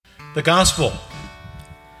The Gospel,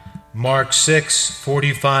 Mark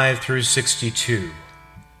 6:45 through 62.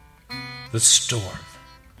 The storm.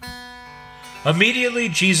 Immediately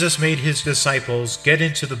Jesus made his disciples get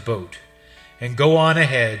into the boat and go on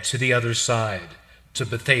ahead to the other side, to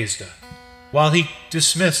Bethsaida, while he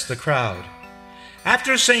dismissed the crowd.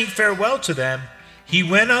 After saying farewell to them, he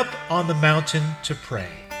went up on the mountain to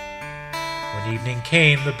pray. When evening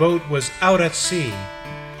came, the boat was out at sea,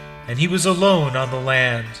 and he was alone on the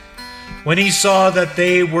land. When he saw that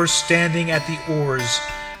they were standing at the oars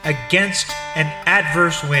against an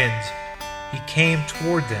adverse wind, he came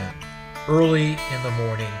toward them early in the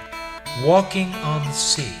morning, walking on the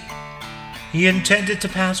sea. He intended to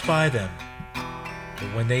pass by them,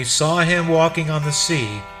 but when they saw him walking on the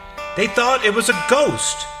sea, they thought it was a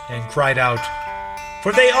ghost and cried out,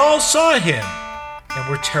 for they all saw him and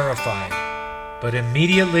were terrified. But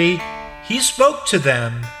immediately he spoke to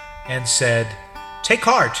them and said, "Take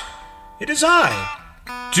heart, it is I.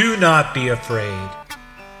 Do not be afraid."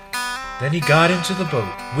 Then he got into the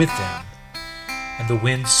boat with them, and the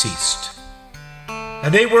wind ceased.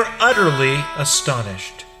 And they were utterly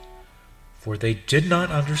astonished, for they did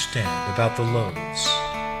not understand about the loaves,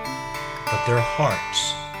 but their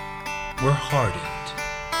hearts were hardened.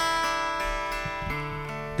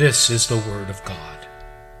 This is the word of God.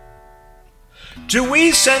 Do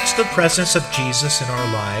we sense the presence of Jesus in our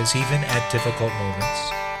lives even at difficult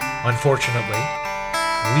moments? Unfortunately,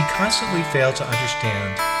 we constantly fail to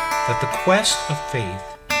understand that the quest of faith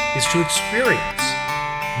is to experience,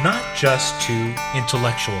 not just to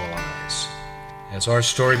intellectualize. As our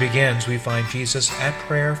story begins, we find Jesus at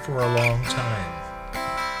prayer for a long time.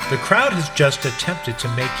 The crowd has just attempted to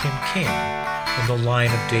make him king in the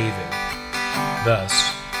line of David. Thus,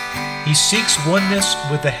 he seeks oneness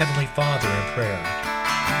with the Heavenly Father in prayer.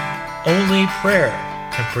 Only prayer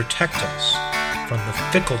can protect us from the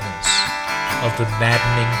fickleness of the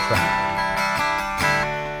maddening crowd.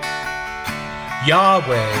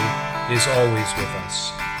 Yahweh is always with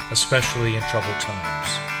us, especially in troubled times.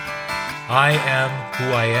 I am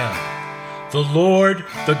who I am, the Lord,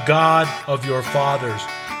 the God of your fathers,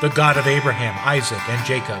 the God of Abraham, Isaac, and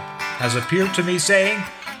Jacob, has appeared to me, saying,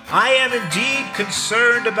 I am indeed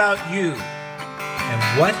concerned about you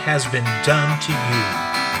and what has been done to you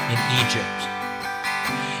in Egypt.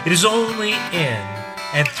 It is only in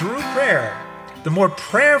and through prayer, the more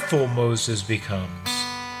prayerful Moses becomes,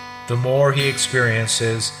 the more he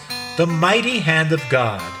experiences the mighty hand of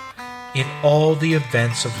God in all the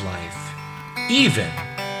events of life, even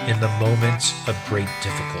in the moments of great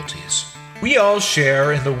difficulties. We all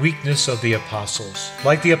share in the weakness of the apostles.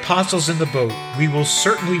 Like the apostles in the boat, we will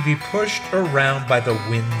certainly be pushed around by the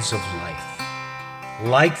winds of life.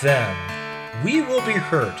 Like them, we will be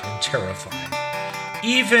hurt and terrified.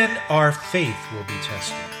 Even our faith will be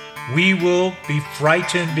tested. We will be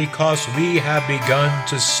frightened because we have begun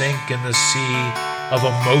to sink in the sea of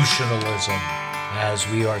emotionalism. As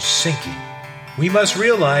we are sinking, we must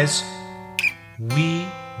realize we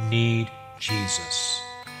need Jesus.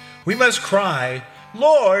 We must cry,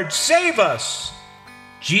 Lord, save us!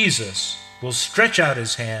 Jesus will stretch out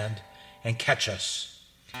his hand and catch us.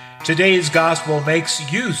 Today's gospel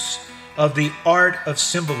makes use of the art of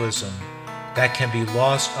symbolism that can be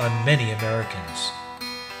lost on many Americans.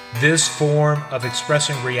 This form of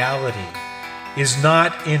expressing reality is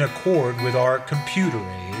not in accord with our computer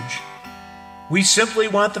age. We simply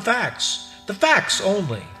want the facts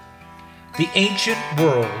only. The ancient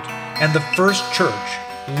world and the first church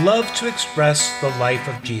loved to express the life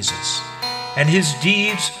of Jesus and his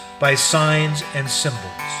deeds by signs and symbols.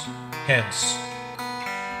 Hence,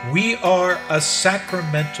 we are a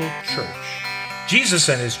sacramental church. Jesus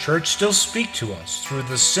and his church still speak to us through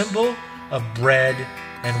the symbol of bread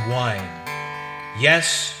and wine.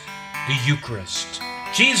 Yes, the Eucharist.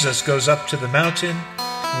 Jesus goes up to the mountain,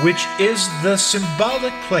 which is the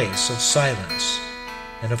symbolic place of silence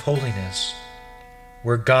and of holiness,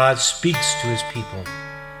 where God speaks to his people.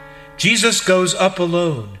 Jesus goes up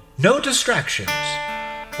alone, no distractions.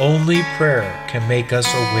 Only prayer can make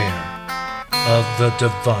us aware of the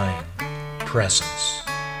divine presence.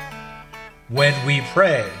 When we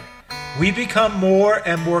pray, we become more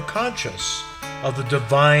and more conscious of the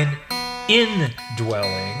divine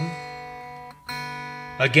indwelling.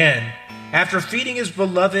 Again, after feeding his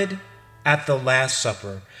beloved at the Last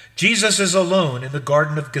Supper, Jesus is alone in the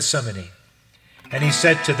Garden of Gethsemane, and he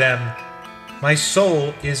said to them, My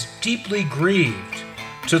soul is deeply grieved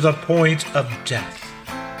to the point of death.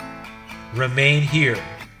 Remain here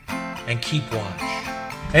and keep watch.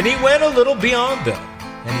 And he went a little beyond them,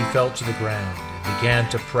 and he fell to the ground and began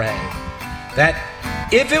to pray that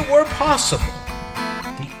if it were possible,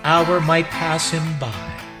 the hour might pass him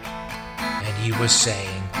by, and he was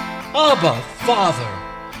saying, Abba, Father,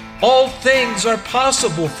 all things are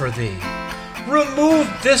possible for thee. Remove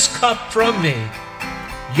this cup from me.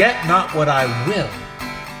 Yet not what I will,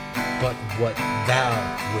 but what thou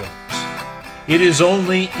wilt. It is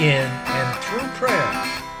only in and through prayer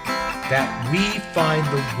that we find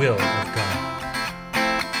the will of God.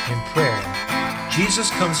 In prayer, Jesus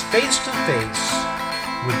comes face to face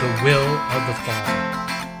with the will of the Father,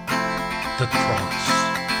 the cross.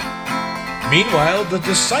 Meanwhile, the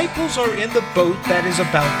disciples are in the boat that is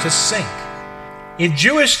about to sink. In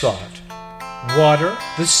Jewish thought, water,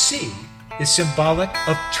 the sea, is symbolic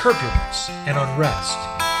of turbulence and unrest.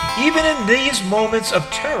 Even in these moments of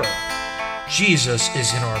terror, Jesus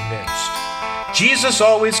is in our midst. Jesus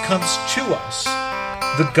always comes to us.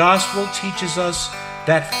 The gospel teaches us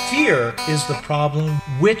that fear is the problem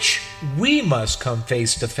which we must come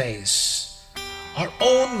face to face. Our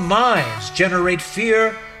own minds generate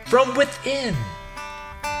fear from within.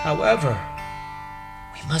 However,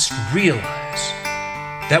 we must realize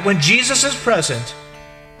that when Jesus is present,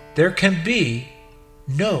 there can be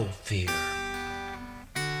no fear.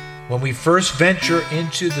 When we first venture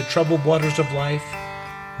into the troubled waters of life,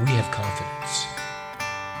 we have confidence.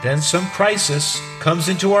 Then some crisis comes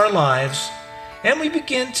into our lives, and we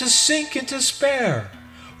begin to sink in despair.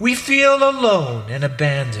 We feel alone and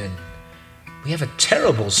abandoned. We have a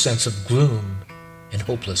terrible sense of gloom and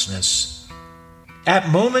hopelessness. At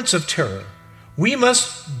moments of terror, we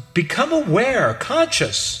must become aware,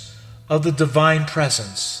 conscious of the divine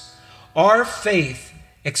presence. Our faith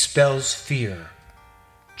expels fear.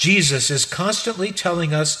 Jesus is constantly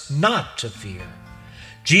telling us not to fear.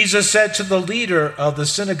 Jesus said to the leader of the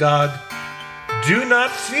synagogue, "Do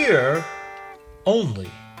not fear,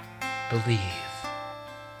 only believe."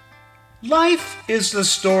 Life is the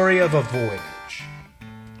story of a voyage.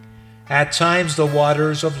 At times, the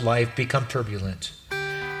waters of life become turbulent.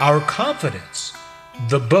 Our confidence,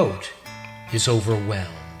 the boat, is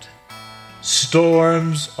overwhelmed.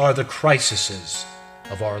 Storms are the crises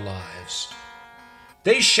of our lives.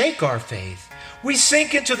 They shake our faith. We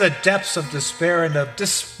sink into the depths of despair and of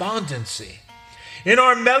despondency. In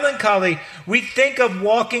our melancholy, we think of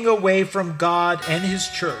walking away from God and His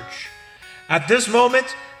church. At this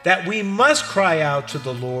moment that we must cry out to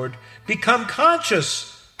the Lord, become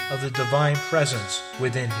conscious of the divine presence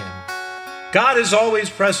within Him. God is always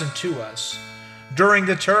present to us. During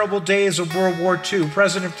the terrible days of World War II,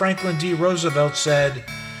 President Franklin D. Roosevelt said,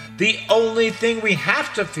 "The only thing we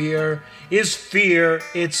have to fear is fear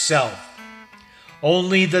itself."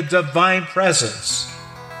 Only the divine presence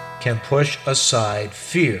can push aside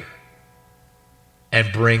fear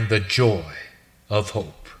and bring the joy of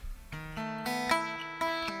hope.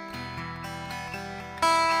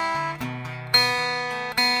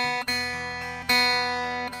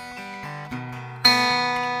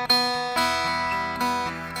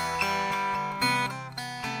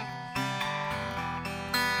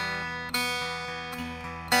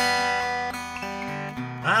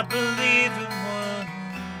 I believe in one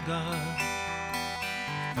God,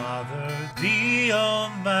 Father, the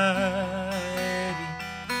Almighty,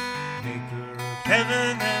 maker of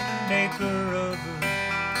heaven and maker of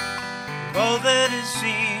earth, all that is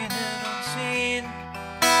seen and unseen.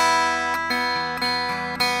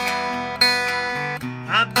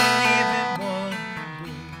 I believe in one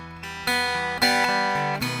Lord,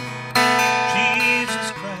 Jesus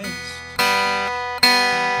Christ,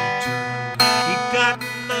 eternally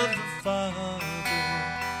begotten of the Father,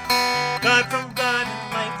 God from God and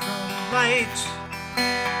light from light.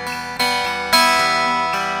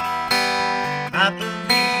 I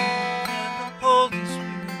believe in the Holy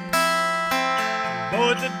Spirit, the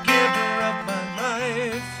Lord, the giver of my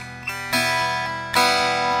life,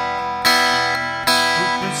 who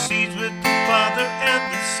proceeds with the Father and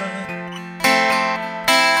the Son.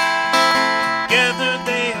 Together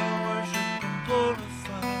they are worshipped and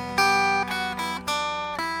glorified.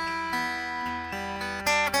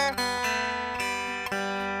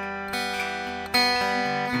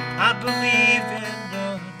 I believe in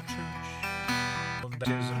one church, one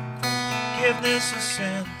baptism for forgiveness of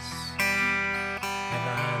sins, and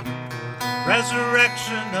I look for the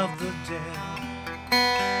resurrection of the dead,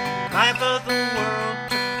 life of the world